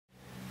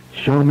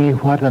Show me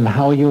what and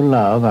how you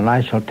love, and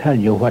I shall tell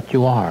you what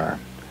you are.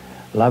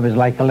 Love is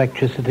like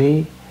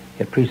electricity.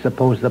 It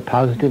presupposes a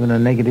positive and a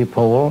negative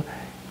pole.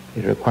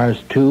 It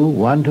requires two,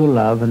 one to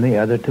love and the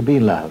other to be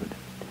loved.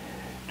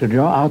 To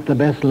draw out the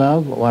best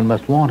love, one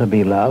must want to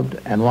be loved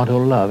and want to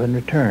love in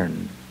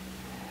return.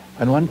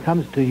 When one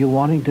comes to you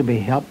wanting to be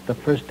helped, the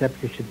first step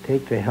you should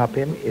take to help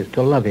him is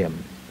to love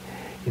him.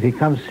 If he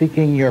comes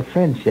seeking your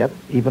friendship,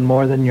 even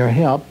more than your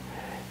help,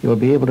 you will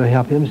be able to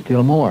help him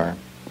still more.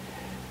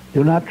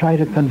 Do not try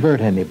to convert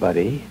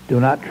anybody. Do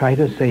not try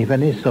to save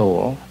any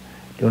soul.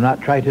 Do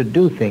not try to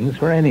do things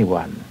for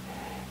anyone.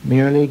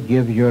 Merely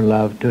give your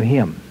love to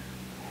him.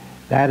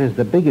 That is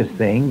the biggest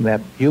thing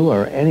that you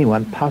or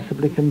anyone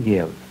possibly can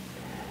give.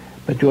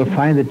 But you will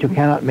find that you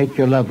cannot make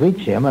your love reach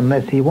him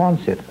unless he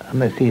wants it,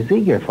 unless he is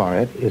eager for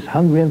it, is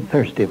hungry and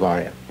thirsty for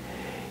it.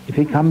 If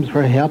he comes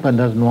for help and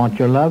doesn't want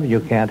your love,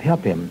 you can't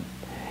help him.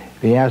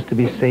 If he asks to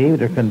be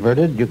saved or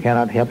converted, you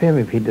cannot help him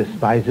if he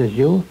despises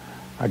you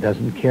or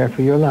doesn't care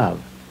for your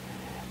love.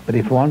 But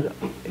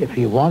if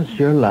he wants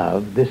your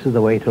love, this is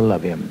the way to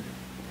love him.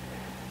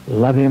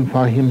 Love him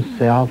for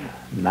himself,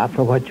 not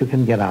for what you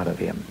can get out of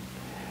him.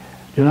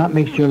 Do not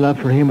mix your love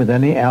for him with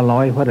any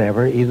alloy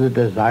whatever, either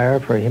desire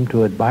for him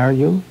to admire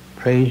you,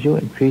 praise you,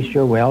 increase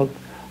your wealth,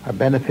 or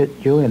benefit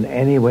you in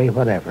any way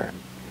whatever.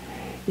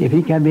 If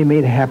he can be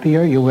made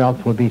happier, your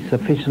wealth will be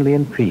sufficiently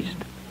increased.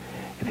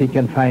 If he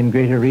can find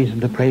greater reason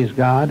to praise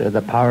God or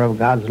the power of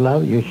God's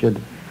love, you should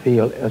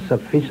feel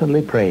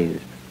sufficiently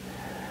praised.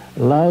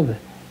 Love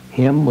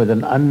him with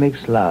an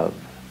unmixed love.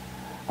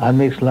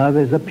 Unmixed love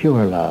is a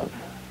pure love.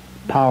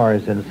 Power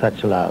is in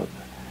such love.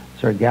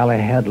 Sir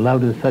Galahad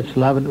loved with such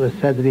love, and it was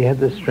said that he had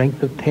the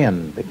strength of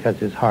 10 because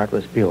his heart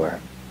was pure.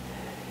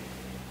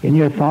 In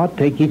your thought,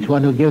 take each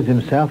one who gives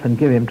himself and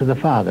give him to the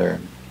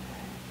Father.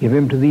 Give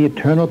him to the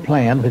eternal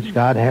plan which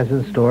God has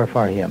in store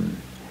for him.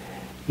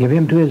 Give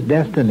him to his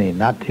destiny,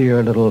 not to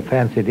your little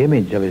fancied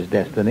image of his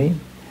destiny.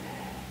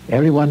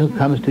 Everyone who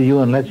comes to you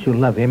and lets you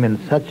love him in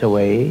such a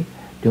way,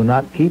 do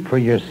not keep for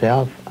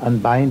yourself,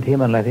 unbind him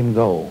and let him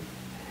go.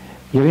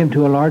 Give him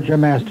to a larger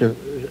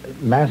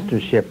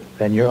mastership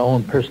than your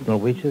own personal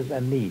wishes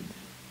and needs.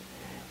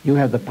 You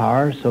have the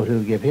power so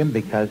to give him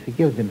because he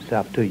gives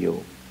himself to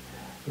you.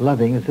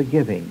 Loving is a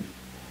giving.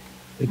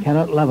 We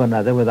cannot love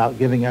another without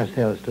giving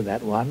ourselves to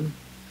that one.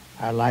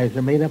 Our lives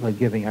are made up of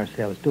giving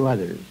ourselves to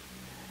others.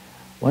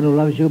 One who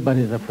loves you but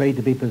is afraid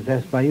to be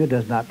possessed by you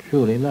does not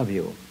truly love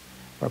you.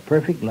 For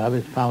perfect love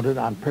is founded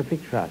on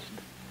perfect trust.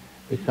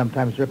 We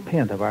sometimes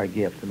repent of our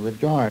gift and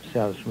withdraw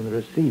ourselves from the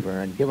receiver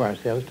and give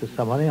ourselves to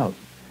someone else.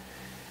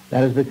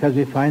 That is because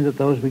we find that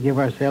those we give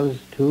ourselves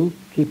to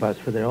keep us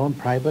for their own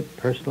private,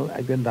 personal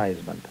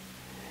aggrandizement.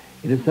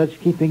 It is such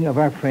keeping of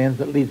our friends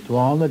that leads to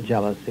all the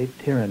jealousy,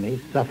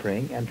 tyranny,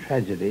 suffering, and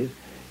tragedies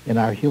in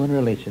our human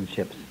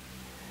relationships.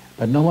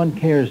 But no one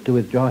cares to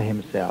withdraw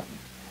himself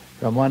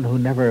from one who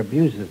never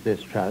abuses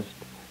this trust,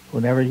 who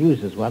never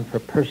uses one for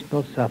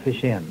personal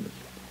selfish ends.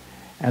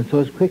 And so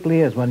as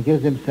quickly as one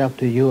gives himself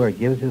to you or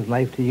gives his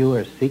life to you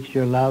or seeks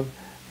your love,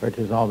 for it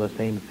is all the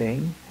same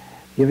thing,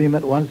 give him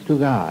at once to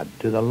God,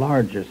 to the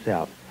larger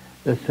self,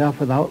 the self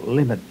without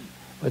limits,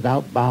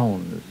 without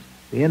bounds,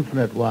 the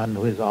infinite one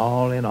who is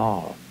all in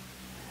all.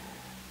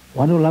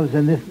 One who loves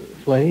in this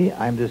way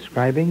I'm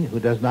describing,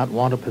 who does not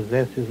want to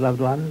possess his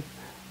loved ones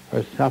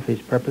for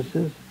selfish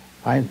purposes,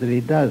 finds that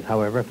he does,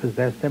 however,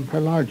 possess them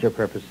for larger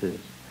purposes.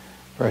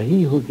 For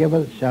he who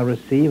giveth shall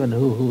receive, and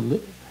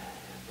who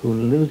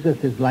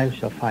loseth his life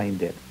shall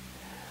find it.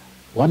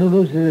 One who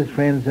loses his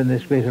friends in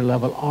this greater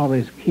love will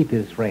always keep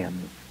his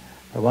friends.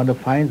 For one who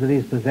finds that he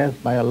is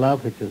possessed by a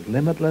love which is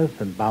limitless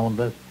and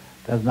boundless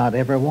does not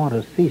ever want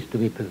to cease to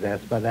be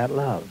possessed by that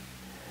love.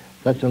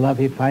 Such a love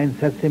he finds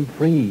sets him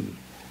free.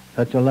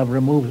 Such a love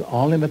removes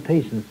all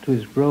limitations to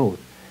his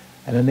growth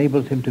and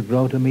enables him to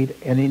grow to meet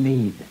any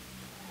need.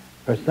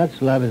 For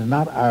such love is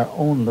not our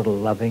own little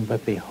loving,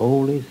 but the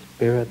Holy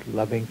Spirit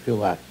loving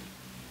through us.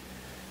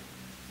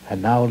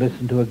 And now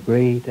listen to a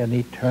great and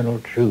eternal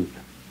truth,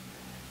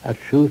 a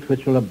truth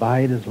which will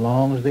abide as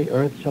long as the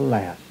earth shall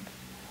last,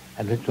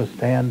 and which will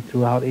stand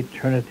throughout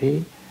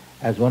eternity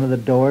as one of the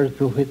doors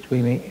through which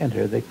we may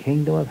enter the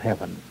kingdom of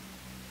heaven.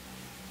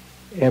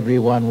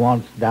 Everyone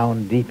wants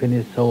down deep in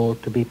his soul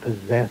to be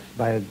possessed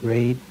by a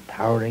great,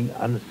 towering,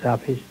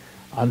 unselfish,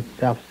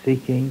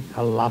 unself-seeking,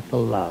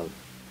 colossal love.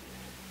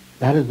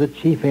 That is the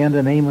chief end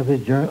and aim of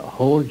his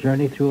whole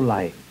journey through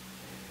life.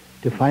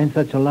 To find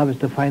such a love is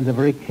to find the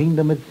very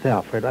kingdom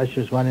itself, for it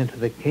ushers one into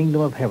the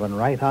kingdom of heaven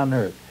right on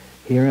earth,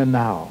 here and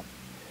now.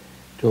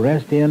 To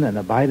rest in and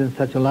abide in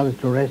such a love is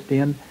to rest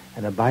in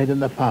and abide in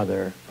the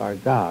Father, for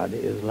God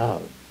is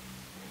love.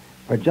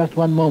 For just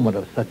one moment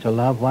of such a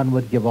love, one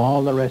would give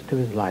all the rest of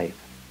his life.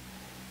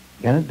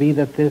 Can it be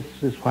that this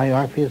is why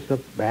Orpheus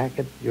looked back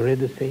at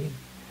Eurydice?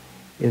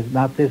 Is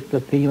not this the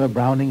theme of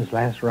Browning's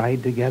last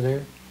ride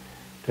together?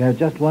 To have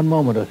just one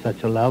moment of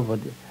such a love,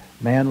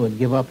 man would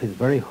give up his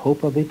very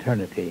hope of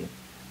eternity.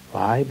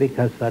 Why?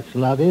 Because such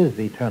love is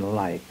eternal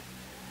life.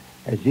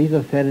 As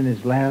Jesus said in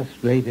his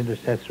last great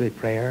intercessory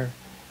prayer,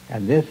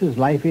 And this is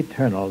life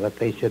eternal, that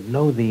they should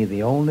know thee,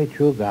 the only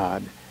true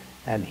God,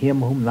 and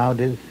him whom thou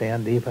didst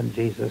send, even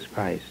Jesus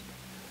Christ.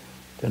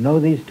 To know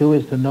these two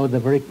is to know the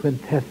very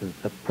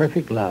quintessence of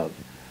perfect love,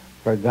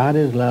 for God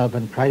is love,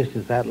 and Christ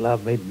is that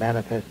love made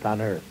manifest on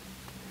earth.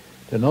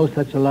 To know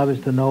such a love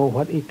is to know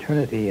what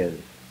eternity is.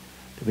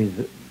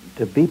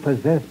 To be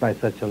possessed by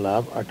such a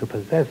love, or to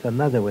possess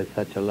another with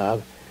such a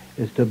love,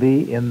 is to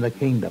be in the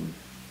kingdom.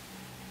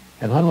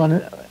 And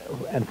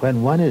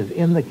when one is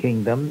in the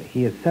kingdom,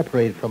 he is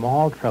separated from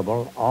all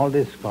trouble, all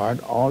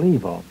discord, all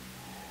evil.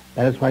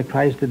 That is why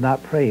Christ did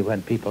not pray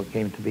when people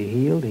came to be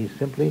healed. He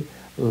simply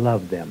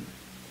loved them.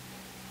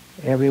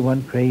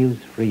 Everyone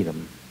craves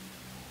freedom.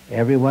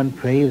 Everyone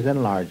craves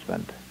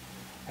enlargement.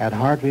 At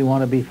heart, we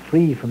want to be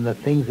free from the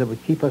things that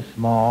would keep us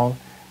small,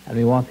 and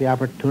we want the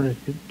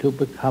opportunity to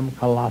become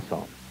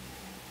colossal.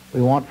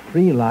 We want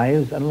free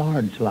lives and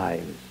large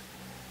lives.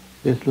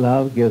 This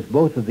love gives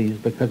both of these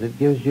because it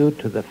gives you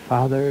to the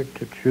Father,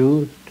 to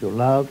truth, to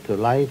love, to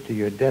life, to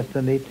your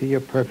destiny, to your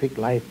perfect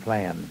life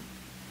plan.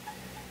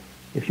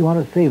 If you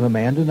want to save a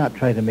man, do not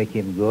try to make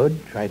him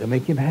good. Try to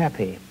make him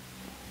happy.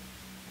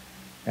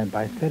 And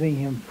by setting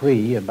him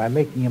free and by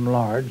making him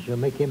large, you'll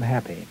make him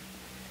happy.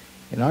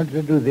 In order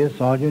to do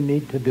this, all you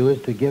need to do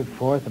is to give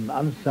forth an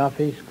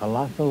unselfish,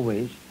 colossal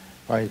wish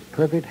for his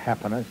perfect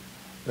happiness,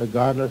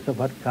 regardless of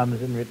what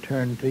comes in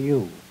return to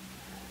you.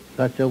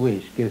 Such a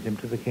wish gives him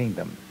to the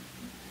kingdom.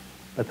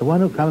 But the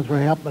one who comes for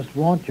help must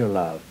want your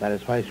love. That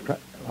is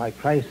why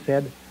Christ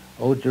said,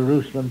 O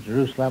Jerusalem,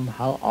 Jerusalem,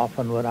 how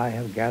often would I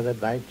have gathered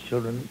thy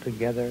children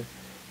together,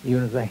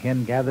 even as a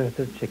hen gathereth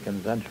her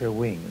chickens under her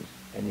wings,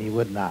 and ye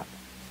would not.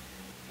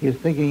 He is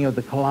thinking of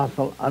the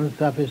colossal,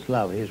 unselfish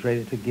love he is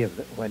ready to give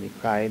when he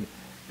cried,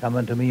 Come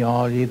unto me,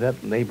 all ye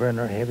that labor and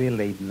are heavy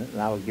laden,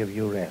 and I will give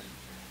you rest.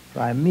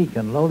 For I am meek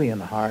and lowly in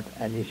heart,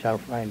 and ye shall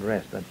find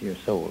rest unto your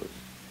souls.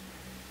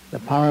 The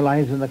power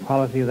lies in the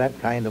quality of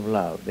that kind of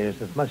love. There is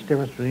as much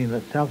difference between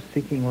the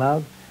self-seeking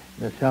love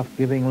and the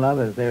self-giving love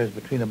as there is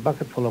between a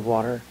bucket full of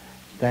water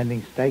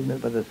standing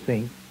stagnant by the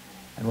sink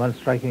and one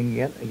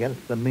striking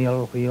against the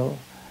mill wheel.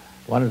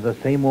 One is the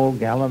same old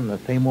gallon, the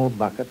same old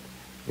bucket.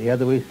 The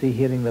other we see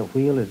hitting the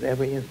wheel is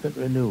every instant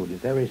renewed,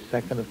 is every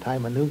second of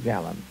time a new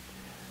gallon.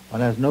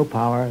 One has no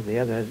power, the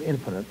other has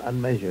infinite,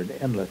 unmeasured,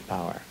 endless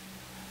power.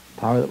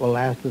 Power that will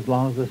last as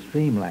long as the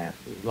stream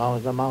lasts, as long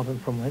as the mountain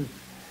from whence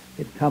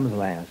it comes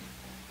lasts,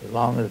 as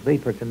long as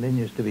vapor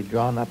continues to be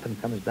drawn up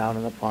and comes down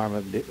in the form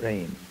of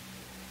rain.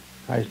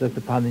 Christ looked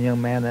upon the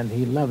young man and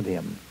he loved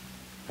him.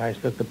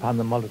 Christ looked upon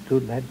the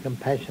multitude and had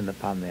compassion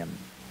upon them.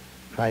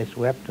 Christ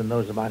wept, and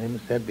those about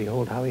him said,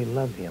 Behold how he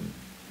loved him.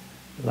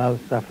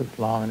 Love suffereth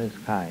long and is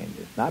kind,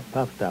 is not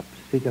puffed up,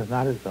 seeketh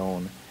not his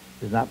own,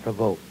 is not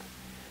provoked.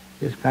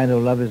 This kind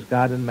of love is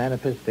God in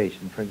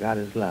manifestation, for God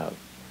is love.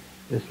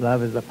 This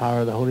love is the power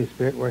of the Holy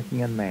Spirit working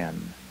in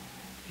man.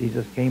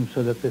 Jesus came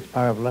so that this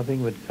power of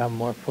loving would come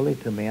more fully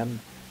to men,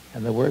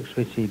 and the works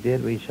which he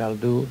did we shall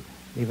do,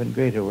 even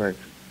greater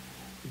works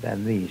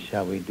than these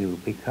shall we do,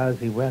 because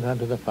he went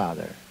unto the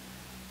Father.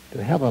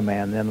 To help a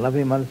man, then love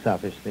him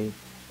unselfishly.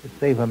 To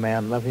save a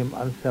man, love him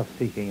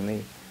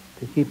unself-seekingly.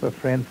 To keep a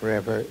friend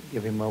forever,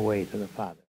 give him away to the Father.